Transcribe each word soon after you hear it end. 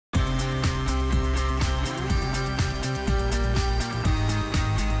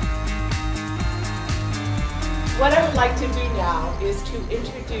What I would like to do now is to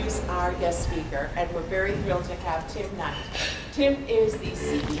introduce our guest speaker, and we're very thrilled to have Tim Knight. Tim is the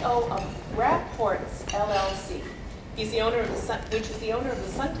CEO of Rapports LLC. He's the owner of the Sun, which is the owner of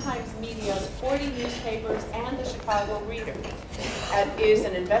the Sun-Times Media's 40 newspapers and the Chicago Reader, and is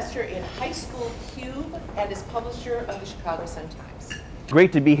an investor in High School Cube and is publisher of the Chicago Sun-Times.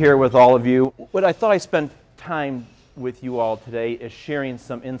 Great to be here with all of you. What I thought I spent time with you all today is sharing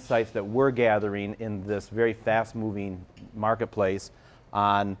some insights that we're gathering in this very fast-moving marketplace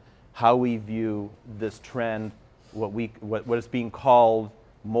on how we view this trend, what is being called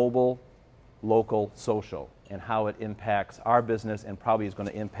mobile, local, social, and how it impacts our business and probably is going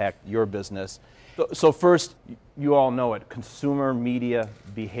to impact your business. So first, you all know it, consumer media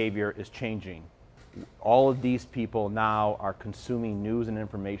behavior is changing. All of these people now are consuming news and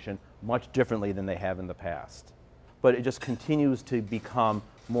information much differently than they have in the past. But it just continues to become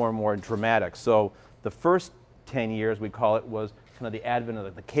more and more dramatic. So the first 10 years, we call it, was kind of the advent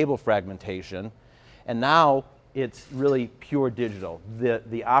of the cable fragmentation, and now it's really pure digital.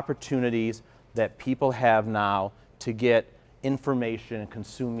 The opportunities that people have now to get information and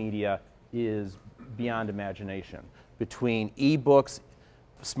consume media is beyond imagination. Between e-books,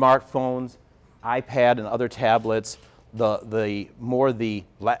 smartphones, iPad and other tablets, the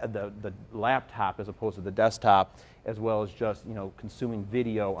laptop as opposed to the desktop, as well as just consuming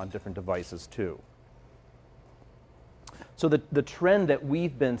video on different devices too. So the trend that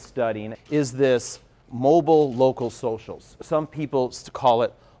we've been studying is this mobile local socials. Some people call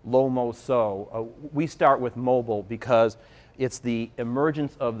it MoLoSo. We start with mobile because it's the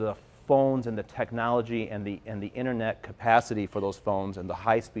emergence of the phones and the technology and the internet capacity for those phones and the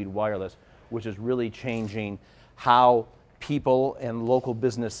high-speed wireless, which is really changing how people and local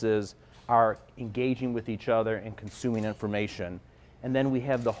businesses are engaging with each other and consuming information. And then we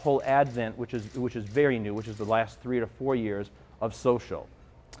have the whole advent, which is very new, which is the last 3 to 4 years of social.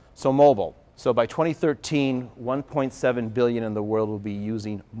 So mobile. So by 2013, 1.7 billion in the world will be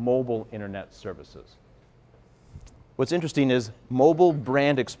using mobile internet services. What's interesting is mobile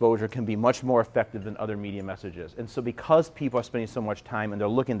brand exposure can be much more effective than other media messages. And so because people are spending so much time and they're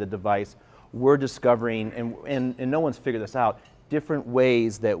looking at the device, we're discovering, and no one's figured this out, different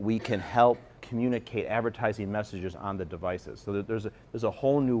ways that we can help communicate advertising messages on the devices. So there's a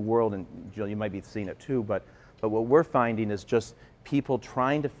whole new world, and Jill, you might be seeing it too, but what we're finding is just people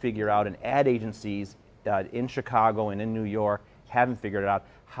trying to figure out, and ad agencies in Chicago and in New York haven't figured out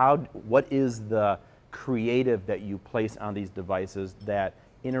what is the creative that you place on these devices that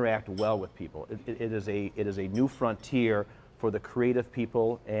interact well with people. It is a new frontier for the creative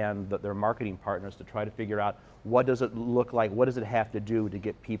people and their marketing partners to try to figure out what does it look like, what does it have to do to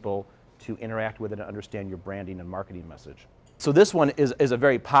get people to interact with it and understand your branding and marketing message. So this one is a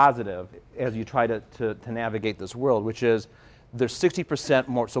very positive as you try to navigate this world, which is there's 60%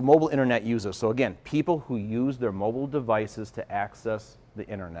 more, so mobile internet users. So again, people who use their mobile devices to access the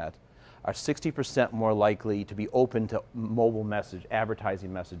internet are 60% more likely to be open to mobile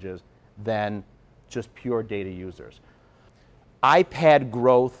advertising messages than just pure data users. iPad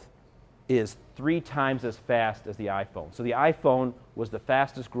growth is 3 times as fast as the iPhone. So the iPhone was the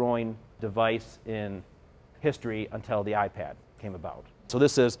fastest growing device in history until the iPad came about. So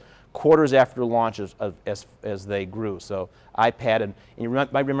this is quarters after launch as they grew. So iPad, and you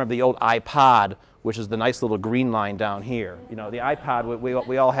might remember the old iPod, which is the nice little green line down here. The iPod,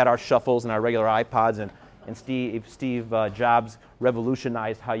 we all had our shuffles and our regular iPods, and Steve Jobs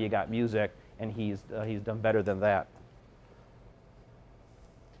revolutionized how you got music, and he's done better than that.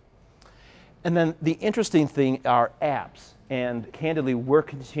 And then the interesting thing are apps, and candidly, we're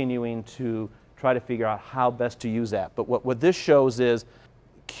continuing to try to figure out how best to use that. But what this shows is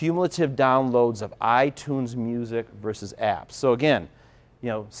cumulative downloads of iTunes music versus apps. So again,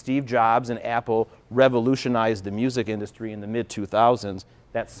 Steve Jobs and Apple revolutionized the music industry in the mid-2000s.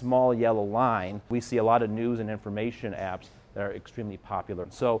 That small yellow line, we see a lot of news and information apps that are extremely popular.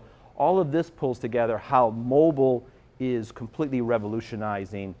 So all of this pulls together how mobile is completely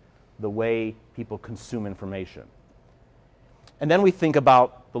revolutionizing the way people consume information. And then we think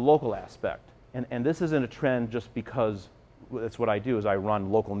about the local aspect. And this isn't a trend just because that's what I do, is I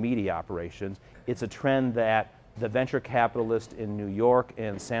run local media operations. It's a trend that the venture capitalists in New York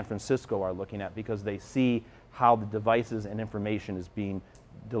and San Francisco are looking at because they see how the devices and information is being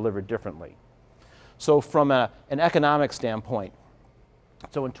delivered differently. So from an economic standpoint,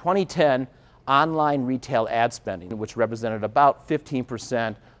 so in 2010, online retail ad spending, which represented about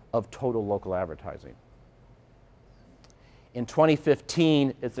 15% of total local advertising. In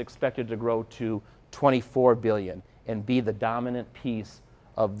 2015, it's expected to grow to $24 billion and be the dominant piece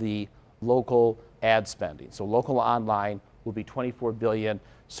of the local ad spending. So local online will be $24 billion,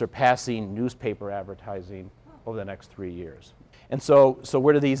 surpassing newspaper advertising over the next 3 years. And so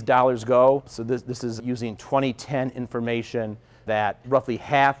where do these dollars go? So this is using 2010 information that roughly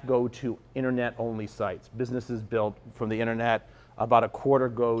half go to internet-only sites, businesses built from the internet. About a quarter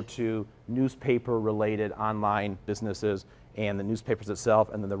go to newspaper-related online businesses and the newspapers itself,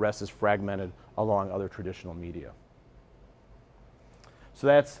 and then the rest is fragmented along other traditional media. So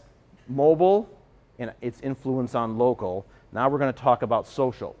that's mobile and its influence on local. Now we're going to talk about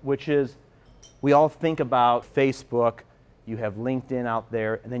social, which is, we all think about Facebook, you have LinkedIn out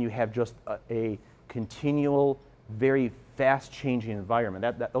there, and then you have just a continual, very fast-changing environment.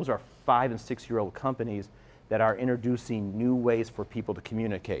 Those are 5- and 6-year-old companies that are introducing new ways for people to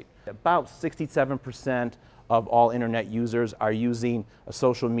communicate. About 67% of all internet users are using a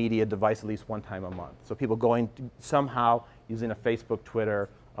social media device at least one time a month. So people going somehow using a Facebook, Twitter,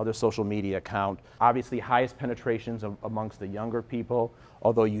 other social media account. Obviously highest penetrations amongst the younger people,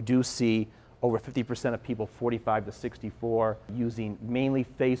 although you do see over 50% of people 45 to 64 using mainly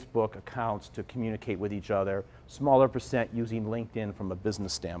Facebook accounts to communicate with each other, smaller percent using LinkedIn from a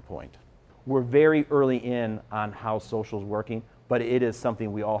business standpoint. We're very early in on how social is working, but it is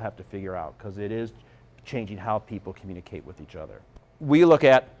something we all have to figure out because it is changing how people communicate with each other. We look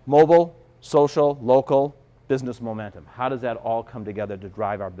at mobile, social, local, business momentum. How does that all come together to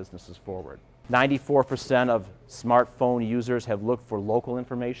drive our businesses forward? 94% of smartphone users have looked for local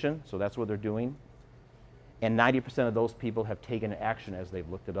information, so that's what they're doing. And 90% of those people have taken action as they've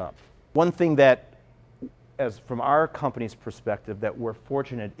looked it up. One thing that, from our company's perspective, that we're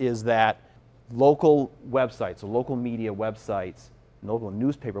fortunate is that local websites, so local media websites, local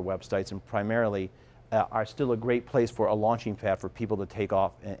newspaper websites, and primarily are still a great place for a launching pad for people to take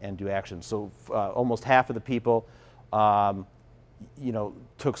off and do action. So almost half of the people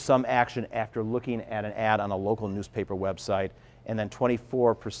took some action after looking at an ad on a local newspaper website, and then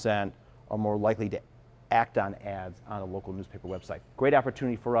 24% are more likely to act on ads on a local newspaper website. Great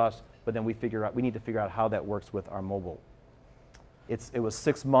opportunity for us, but then we need to figure out how that works with our mobile. It was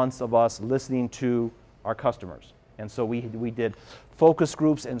 6 months of us listening to our customers, and so we did focus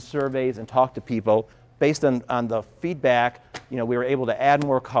groups and surveys and talked to people. Based on the feedback, we were able to add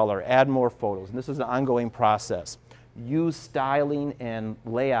more color, add more photos, and this is an ongoing process. Use styling and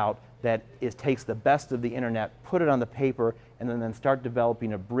layout that takes the best of the internet, put it on the paper, and then start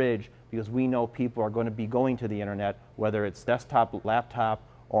developing a bridge, because we know people are going to be going to the internet, whether it's desktop, laptop,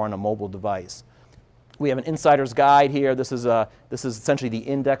 or on a mobile device. We have an insider's guide here. This is essentially the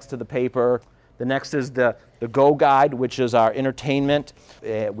index to the paper. The next is the Go Guide, which is our entertainment.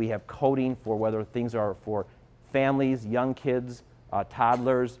 We have coding for whether things are for families, young kids,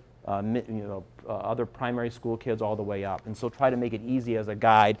 toddlers, other primary school kids all the way up. And so try to make it easy as a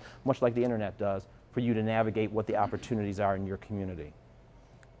guide, much like the internet does, for you to navigate what the opportunities are in your community.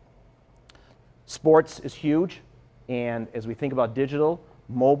 Sports is huge, and as we think about digital,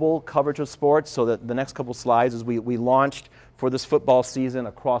 mobile coverage of sports, so that the next couple slides is we launched for this football season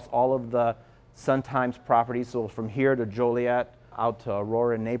across all of the Sun-Times properties, so from here to Joliet, out to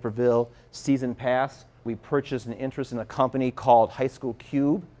Aurora and Naperville, season pass. We purchased an interest in a company called High School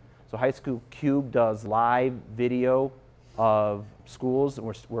Cube. So High School Cube does live video of schools,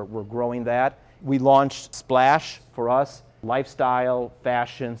 and we're growing that. We launched Splash for us, lifestyle,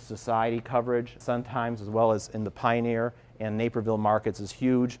 fashion, society coverage, Sun-Times as well as in the Pioneer and Naperville markets is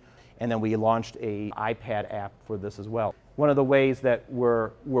huge. And then we launched an iPad app for this as well. One of the ways that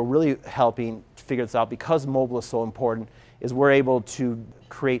we're really helping figure this out, because mobile is so important, is we're able to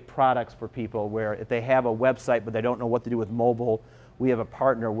create products for people where if they have a website but they don't know what to do with mobile, we have a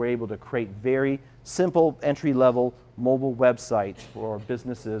partner, we're able to create very simple entry-level mobile websites for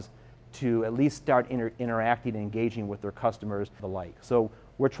businesses to at least start interacting and engaging with their customers alike. So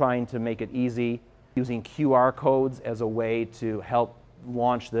we're trying to make it easy, using QR codes as a way to help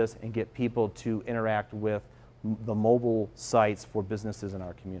launch this and get people to interact with the mobile sites for businesses in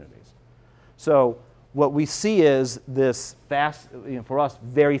our communities. So what we see is this fast, for us,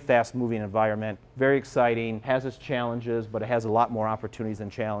 very fast-moving environment, very exciting, has its challenges, but it has a lot more opportunities than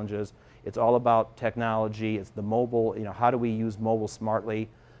challenges. It's all about technology, it's the mobile, how do we use mobile smartly?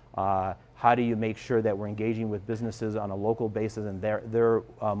 How do you make sure that we're engaging with businesses on a local basis and they're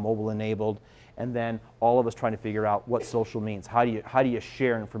mobile enabled? And then all of us trying to figure out what social means. How do you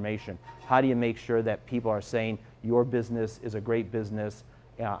share information? How do you make sure that people are saying your business is a great business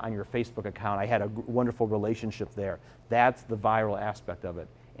on your Facebook account? I had a wonderful relationship there. That's the viral aspect of it.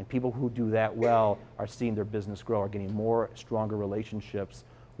 And people who do that well are seeing their business grow, are getting more stronger relationships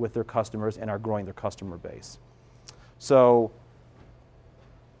with their customers and are growing their customer base. So,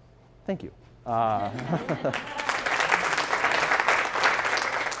 thank you.